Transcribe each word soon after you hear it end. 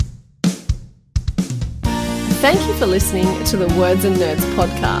Thank you for listening to the Words and Nerds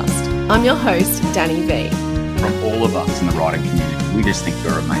podcast. I'm your host, Dani Vee. From all of us in the writing community, we just think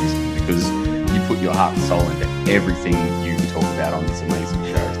you're amazing because you put your heart and soul into everything you talk about on this amazing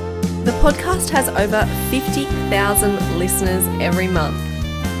show. The podcast has over 50,000 listeners every month.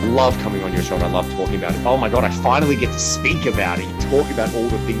 I love coming on your show and I love talking about it. Oh my God, I finally get to speak about it. You talk about all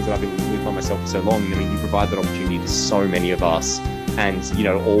the things that I've been living by myself for so long. I mean, you provide that opportunity to so many of us and, you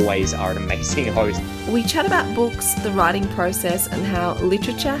know, always are an amazing host. We chat about books, the writing process, and how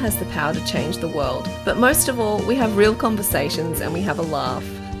literature has the power to change the world. But most of all, we have real conversations and we have a laugh.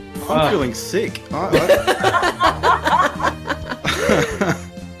 I'm feeling sick.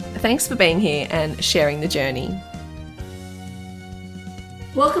 Thanks for being here and sharing the journey.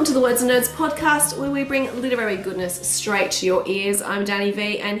 Welcome to the Words and Nerds podcast, where we bring literary goodness straight to your ears. I'm Dani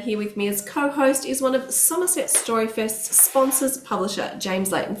Vee, and here with me as co-host is one of Somerset Storyfest's sponsors, publisher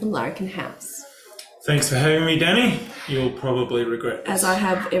James Layton from Larrikin House. Thanks for having me, Dani. You'll probably regret this. As I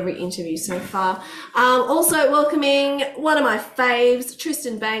have every interview so far. Also welcoming one of my faves,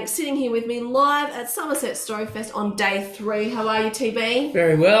 Tristan Banks, sitting here with me live at Somerset Storyfest on day 3. How are you, TB?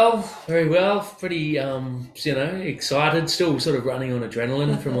 Very well. Pretty, excited. Still sort of running on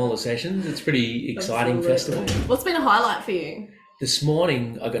adrenaline from all the sessions. It's pretty exciting festival. What's been a highlight for you? This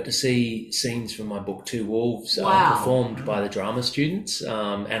morning, I got to see scenes from my book, Two Wolves, performed by the drama students.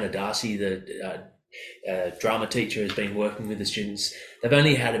 Anna Darcy, the drama teacher, has been working with the students. They've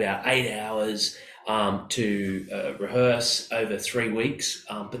only had about 8 hours to rehearse over 3 weeks,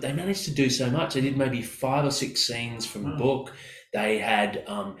 but they managed to do so much. They did maybe 5 or 6 scenes from the book. They had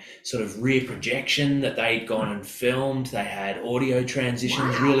sort of rear projection that they'd gone and filmed. They had audio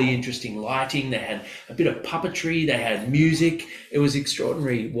transitions, really interesting lighting. They had a bit of puppetry. They had music. It was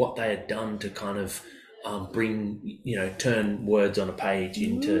extraordinary what they had done to kind of turn words on a page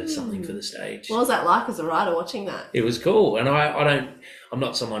into something for the stage. What was that like as a writer watching that? It was cool. And I'm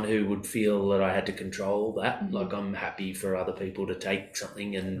not someone who would feel that I had to control that. Mm-hmm. Like, I'm happy for other people to take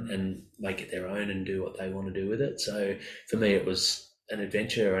something and make it their own and do what they want to do with it. So for me, it was an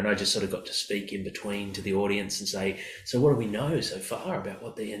adventure, and I just sort of got to speak in between to the audience and say, so what do we know so far about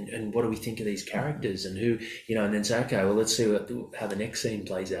what and what do we think of these characters, and who, and then say, okay, well, let's see how the next scene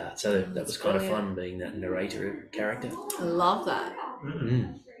plays out. So that was kind of fun, being that narrator character. I love that.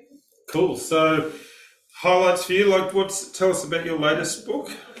 Mm-hmm. Cool. So highlights for you, tell us about your latest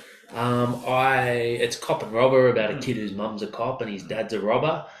book. It's Cop and Robber, about a kid whose mum's a cop and his dad's a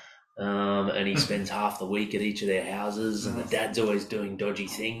robber. And he spends half the week at each of their houses, and the dad's always doing dodgy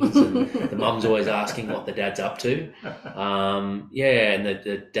things, and the mum's always asking what the dad's up to. And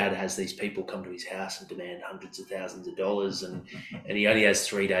the dad has these people come to his house and demand hundreds of thousands of dollars, and he only has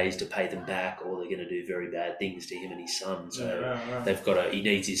 3 days to pay them back, or they're going to do very bad things to him and his son. So he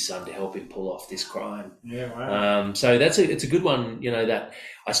needs his son to help him pull off this crime. So it's a good one. That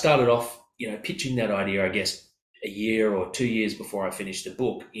I started off, pitching that idea, I guess, a year or 2 years before I finished the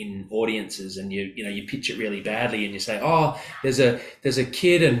book, in audiences, and you pitch it really badly, and you say, there's a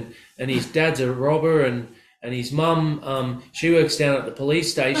kid and his dad's a robber, and his mum, she works down at the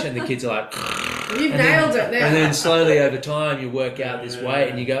police station, and the kids are like, you've nailed it now. And then slowly over time you work out this way,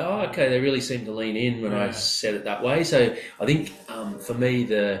 and you go, okay, they really seem to lean in when I said it that way. So I think for me,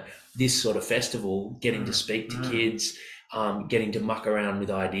 this sort of festival, getting to speak to kids, getting to muck around with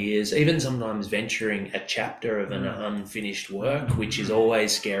ideas, even sometimes venturing a chapter of an unfinished work, which is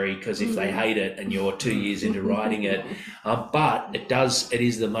always scary, because if they hate it and you're 2 years into writing it, but it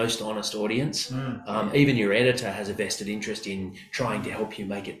is the most honest audience. Even your editor has a vested interest in trying to help you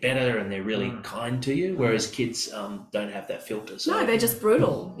make it better, and they're really kind to you, whereas kids don't have that filter. So, no, they're just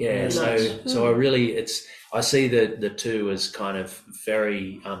brutal. Yeah, I see the two as kind of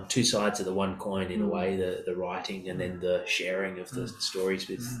very two sides of the one coin, in a way, the writing and then the sharing of the stories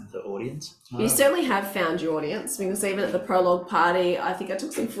with the audience. You certainly have found your audience, because even at the prologue party, I think I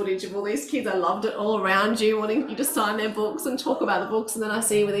took some footage of all these kids. I loved it, all around you, wanting you to sign their books and talk about the books, and then I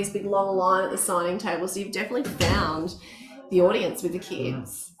see you with these big long line at the signing table. So you've definitely found the audience with the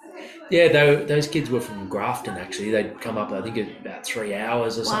kids. Yeah, those kids were from Grafton, actually. They'd come up, I think, about 3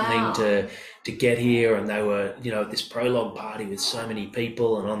 hours or something to get here, and they were, at this prologue party with so many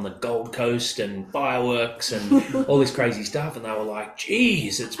people, and on the Gold Coast, and fireworks and all this crazy stuff, and they were like,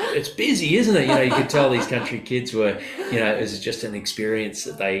 geez, it's busy, isn't it? You could tell these country kids were, it was just an experience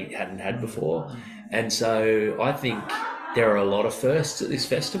that they hadn't had before. And so I think there are a lot of firsts at this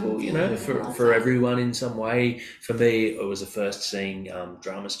festival, for everyone in some way. For me, it was a first seeing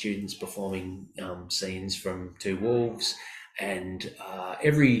drama students performing scenes from Two Wolves, and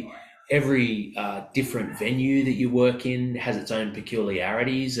every every different venue that you work in has its own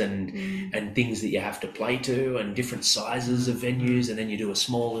peculiarities and things that you have to play to, and different sizes of venues, and then you do a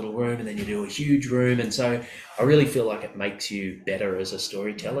small little room and then you do a huge room. And so I really feel like it makes you better as a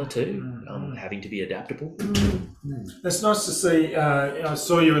storyteller too, having to be adaptable. It's nice to see. I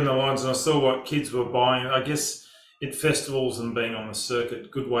saw you in the lines and I saw what kids were buying. I guess at festivals and being on the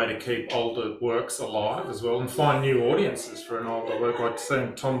circuit, good way to keep older works alive as well and find new audiences for an older work. Like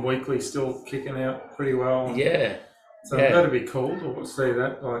seeing Tom Weekly still kicking out pretty well. Yeah. So that'd be cool to see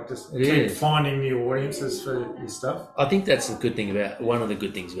that. Like just keep finding new audiences for your stuff. I think that's the good thing about one of the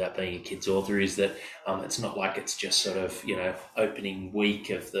good things about being a kids author is that it's not like it's just sort of opening week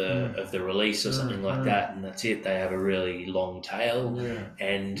of the release or something like that, and that's it. They have a really long tail,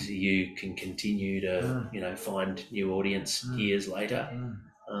 and you can continue to find new audience years later.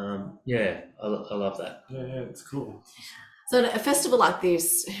 I love that. Yeah, it's cool. So at a festival like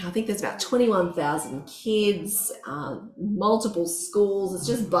this, I think there's about 21,000 kids, multiple schools. It's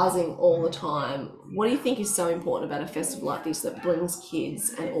just buzzing all the time. What do you think is so important about a festival like this that brings kids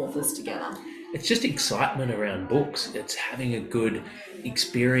and authors together? It's just excitement around books. It's having a good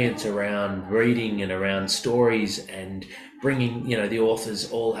experience around reading and around stories, and bringing, the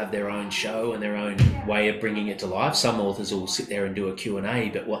authors all have their own show and their own way of bringing it to life. Some authors will sit there and do a Q&A,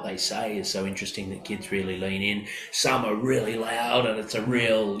 but what they say is so interesting that kids really lean in. Some are really loud and it's a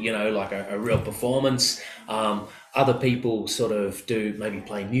real, like a real performance. Other people sort of do maybe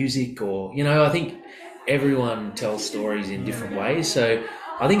play music or, I think everyone tells stories in different ways. So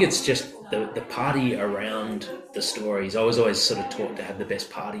I think it's just the party around the stories. I was always sort of taught to have the best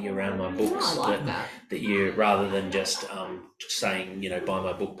party around my books. I like that. That you, rather than just saying, buy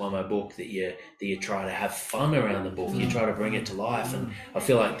my book, that you try to have fun around the book. You try to bring it to life. And I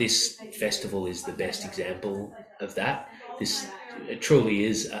feel like this festival is the best example of that. It truly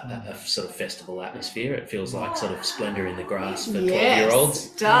is a sort of festival atmosphere. It feels like sort of Splendor in the Grass for 12-year-olds.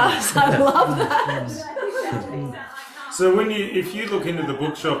 Yes, it does. I love that. So if you look into the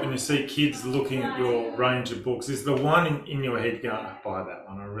bookshop and you see kids looking at your range of books, is the one in your head going, buy that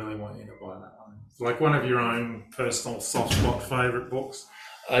one? I really want you to buy that one. It's like one of your own personal soft spot favourite books.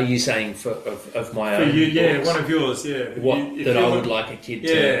 Are you saying of my own? For you, yeah, books? one of yours, yeah. If I would like a kid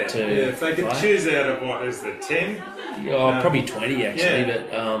to if they could choose out of what is the 10? Probably 20 actually,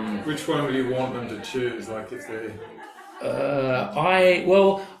 but which one would you want them to choose? Like if they're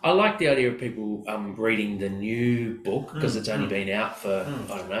I like the idea of people reading the new book because it's only been out for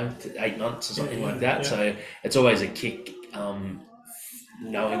 8 months or something like that. So it's always a kick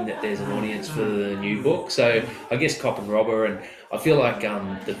knowing that there's an audience for the new book. So I guess Cop and Robber, and I feel like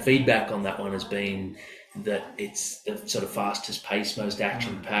the feedback on that one has been that it's the sort of fastest paced, most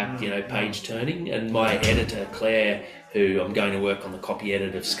action-packed, page turning. And my editor, Claire, who I'm going to work on the copy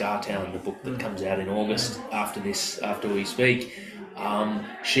edit of Scartown, the book that comes out in August after we speak,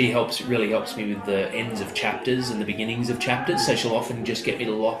 she really helps me with the ends of chapters and the beginnings of chapters. So she'll often just get me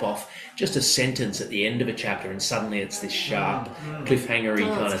to lop off just a sentence at the end of a chapter, and suddenly it's this sharp cliffhangery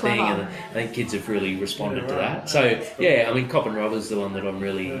kind of thing. And I think kids have really responded to that. So Cop and Robber's the one that I'm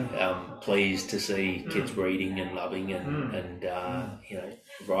really pleased to see kids reading and loving and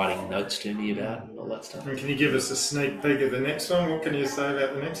writing notes to me about all that stuff. And can you give us a sneak peek of the next one? What can you say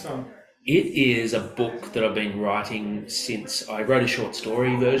about the next one? It is a book that I've been writing since I wrote a short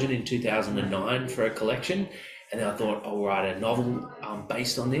story version in 2009 for a collection, and then I thought I'll write a novel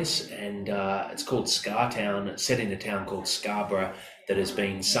based on this, and it's called Scartown. It's set in a town called Scarborough that has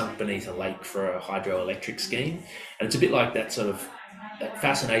been sunk beneath a lake for a hydroelectric scheme, and it's a bit like that sort of that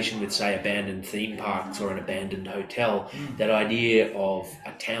fascination with, say, abandoned theme parks or an abandoned hotel, that idea of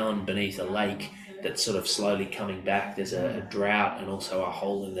a town beneath a lake that's sort of slowly coming back. There's a drought and also a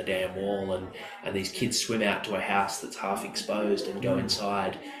hole in the dam wall, and these kids swim out to a house that's half exposed and go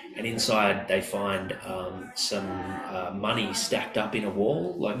inside, and inside they find some money stacked up in a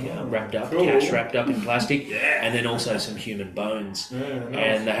wall, like cash wrapped up in plastic, and then also some human bones.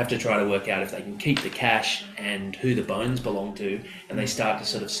 And they have to try to work out if they can keep the cash and who the bones belong to, and they start to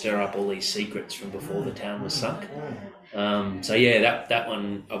sort of stir up all these secrets from before the town was sunk. That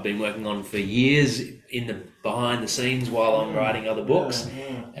one I've been working on for years behind the scenes while I'm writing other books,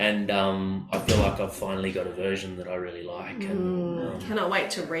 and I feel like I've finally got a version that I really like. And cannot wait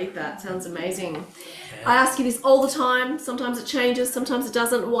to read that. Sounds amazing. I ask you this all the time. Sometimes it changes, sometimes it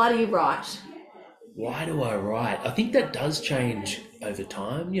doesn't. Why do you write? Why do I write? I think that does change over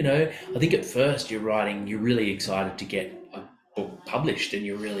time. I think at first you're really excited to get a book published, and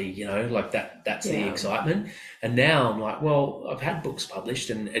you're really, that's the excitement. And now I'm like, well, I've had books published,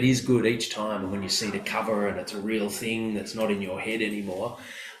 and it is good each time. And when you see the cover and it's a real thing that's not in your head anymore,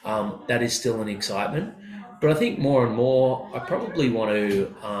 that is still an excitement. But I think more and more, I probably want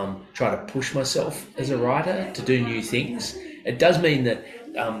to try to push myself as a writer to do new things. It does mean that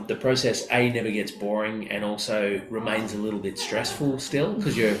the process never gets boring, and also remains a little bit stressful still,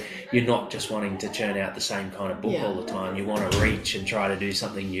 because you're not just wanting to churn out the same kind of book all the time. You want to reach and try to do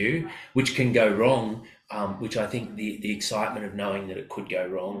something new, which can go wrong. Which I think the excitement of knowing that it could go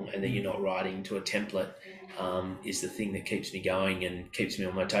wrong and that you're not writing to a template is the thing that keeps me going and keeps me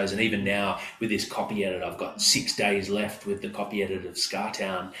on my toes. And even now with this copy edit, I've got 6 days left with the copy edit of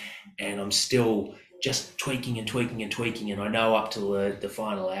Scartown, and I'm still just tweaking and tweaking and tweaking. And I know up till the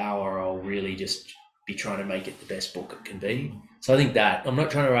final hour, I'll really just be trying to make it the best book it can be. So I think that I'm not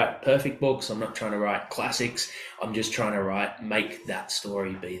trying to write perfect books. I'm not trying to write classics. I'm just trying to make that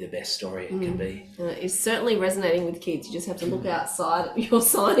story be the best story it can be. It's certainly resonating with kids. You just have to look outside at your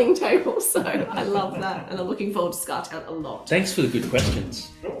signing table. So I love that. And I'm looking forward to Scartown a lot. Thanks for the good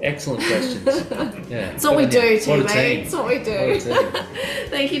questions. Excellent questions. Yeah. It's what we do, What a mate. team. It's what we do. What a team.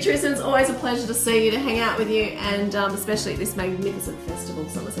 Thank you, Tristan. It's always a pleasure to see you, to hang out with you, and especially at this magnificent festival,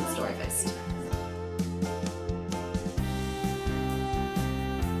 Somerset Storyfest.